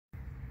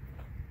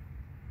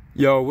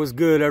Yo, what's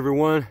good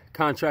everyone?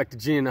 Contractor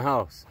G in the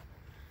house.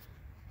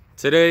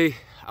 Today,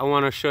 I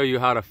want to show you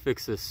how to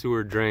fix a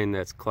sewer drain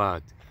that's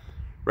clogged.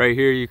 Right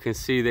here you can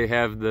see they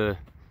have the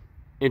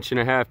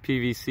 1.5"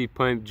 PVC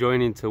pipe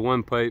joining to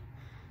one pipe.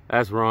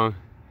 That's wrong.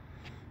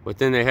 But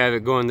then they have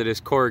it going to this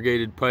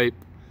corrugated pipe,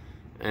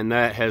 and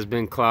that has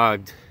been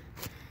clogged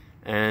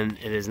and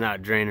it is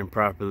not draining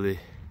properly.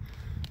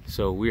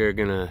 So we are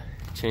gonna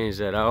change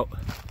that out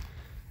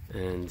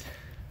and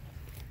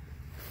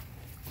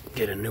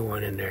get a new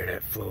one in there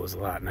that flows a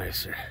lot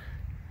nicer.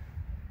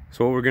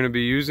 So what we're gonna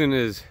be using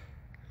is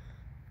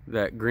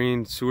that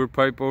green sewer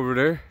pipe over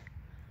there.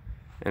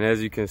 And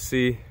as you can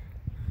see,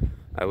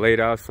 I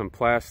laid out some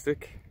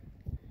plastic.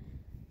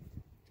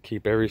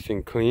 Keep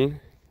everything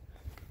clean.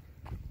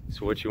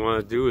 So what you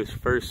wanna do is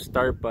first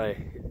start by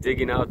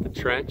digging out the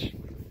trench.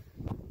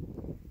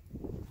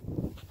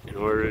 In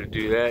order to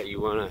do that,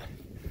 you wanna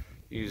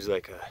use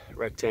like a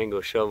rectangle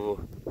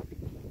shovel,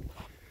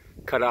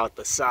 cut out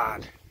the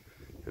sod,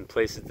 and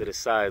place it to the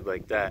side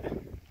like that,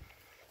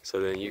 so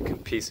then you can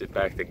piece it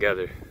back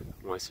together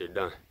once you're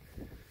done.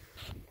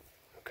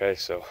 Okay,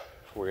 so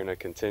we're gonna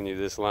continue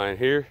this line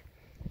here,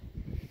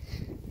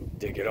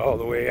 dig it all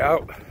the way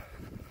out,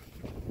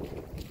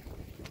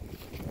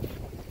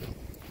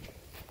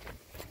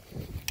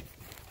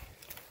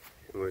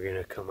 and we're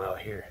gonna come out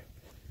here,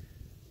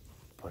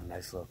 put a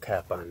nice little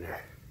cap on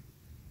there.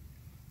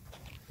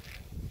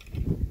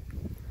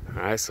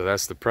 All right, so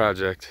that's the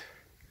project.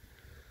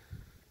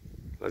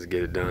 Let's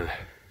get it done.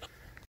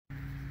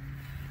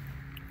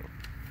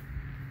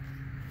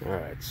 All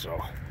right,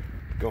 so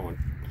go and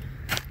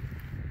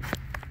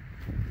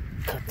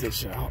cut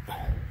this out.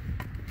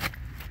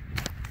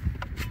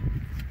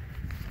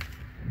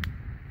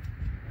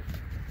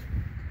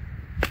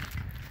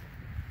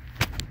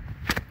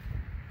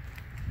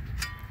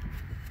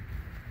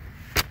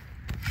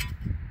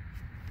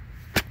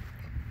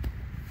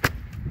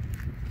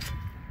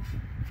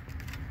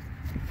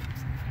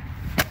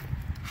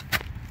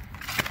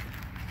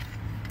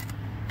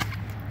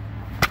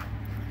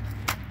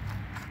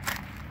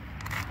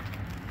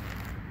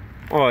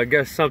 Oh, I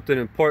guess something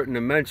important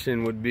to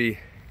mention would be,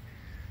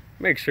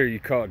 make sure you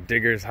call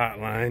Digger's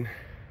Hotline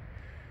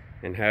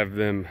and have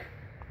them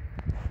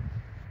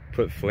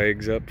put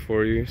flags up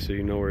for you so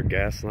you know where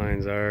gas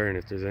lines are and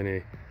if there's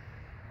any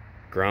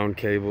ground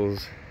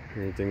cables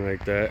or anything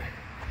like that.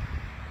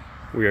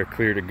 We are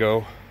clear to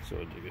go,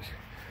 so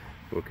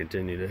we'll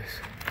continue this.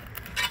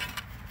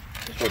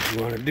 What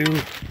you want to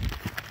do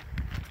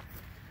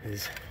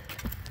is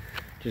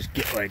just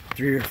get like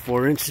 3 or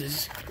 4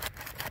 inches.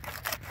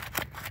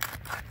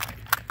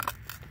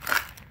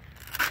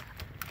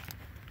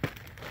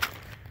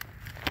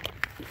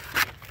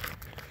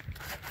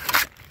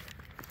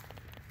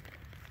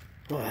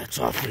 Oh, that's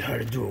awfully hard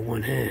to do with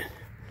one hand.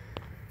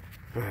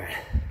 All right,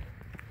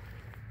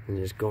 and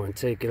just go and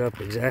take it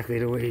up exactly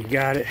the way you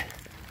got it.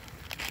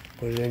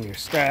 Put it in your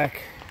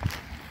stack.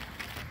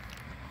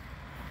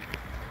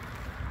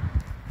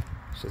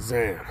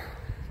 Shazam.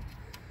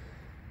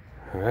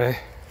 All right,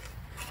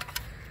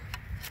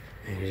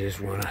 and you just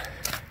want to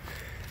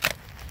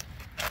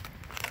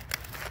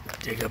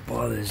dig up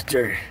all this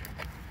dirt.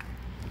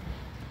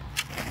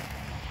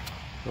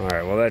 All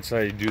right, well, that's how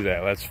you do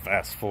that. Let's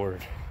fast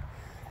forward.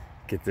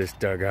 Get this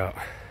dug out.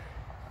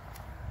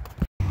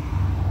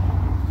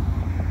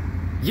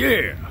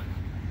 Yeah!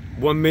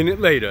 1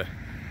 minute later,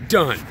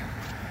 done.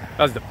 That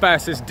was the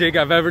fastest dig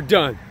I've ever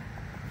done.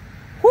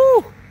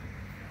 Woo!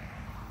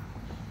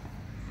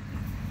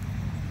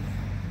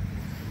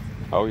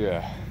 Oh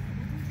yeah.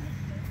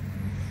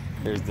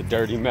 Here's the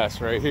dirty mess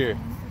right here.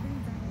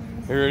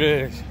 Here it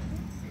is.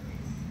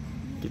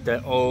 Get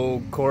that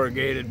old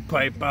corrugated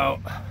pipe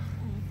out.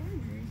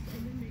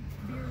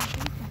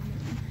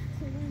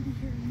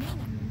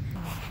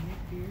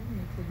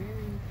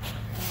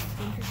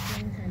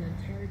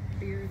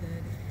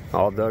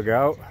 All dug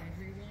out.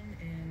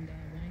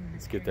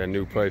 Let's get that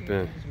new pipe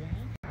in.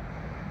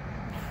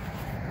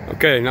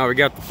 Okay, now we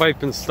got the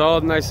pipe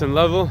installed nice and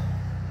level.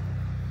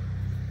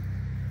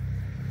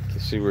 You can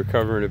see we're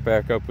covering it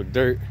back up with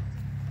dirt.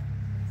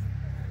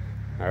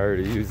 I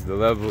already used the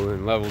level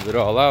and leveled it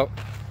all out.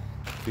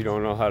 If you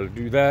don't know how to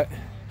do that,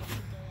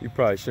 you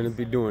probably shouldn't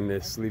be doing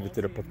this. Leave it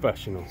to the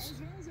professionals.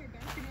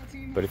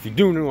 But if you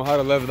do know how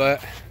to level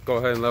that, go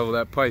ahead and level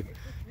that pipe.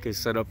 Get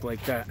set up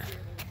like that.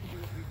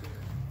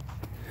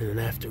 And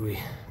then after we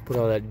put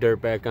all that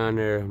dirt back on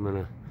there, I'm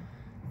gonna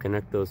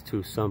connect those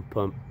 2 Sump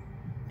Pump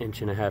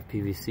 1.5"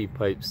 PVC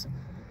pipes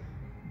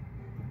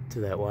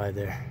to that Y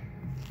there.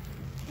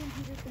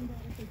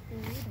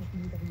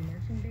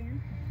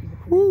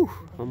 Woo,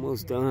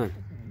 almost done.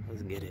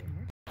 Let's get it.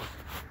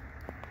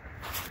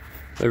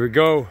 There we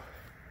go.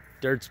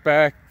 Dirt's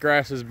back,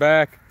 grass is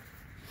back.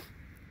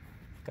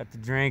 Got the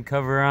drain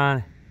cover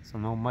on so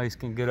no mice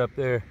can get up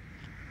there.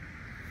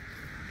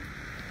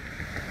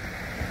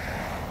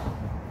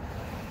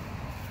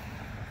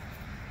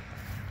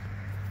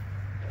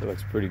 It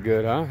looks pretty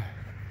good, huh?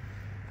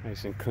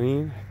 Nice and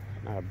clean,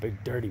 not a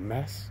big dirty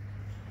mess.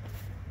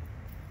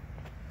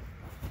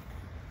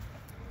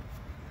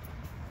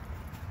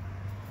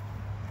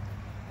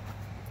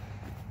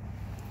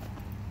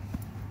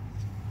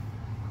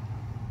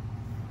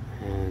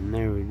 And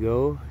there we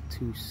go,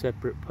 2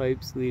 separate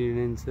pipes leading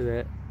into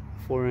that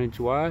 4-inch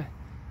Y.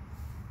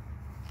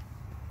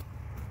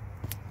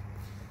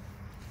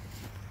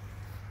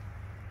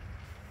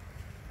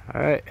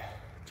 Alright,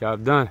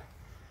 job done.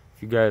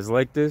 If you guys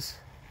like this,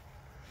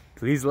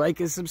 please like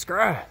and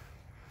subscribe.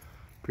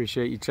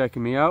 Appreciate you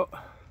checking me out.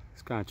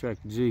 It's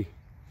Contractor G.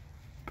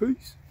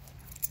 Peace.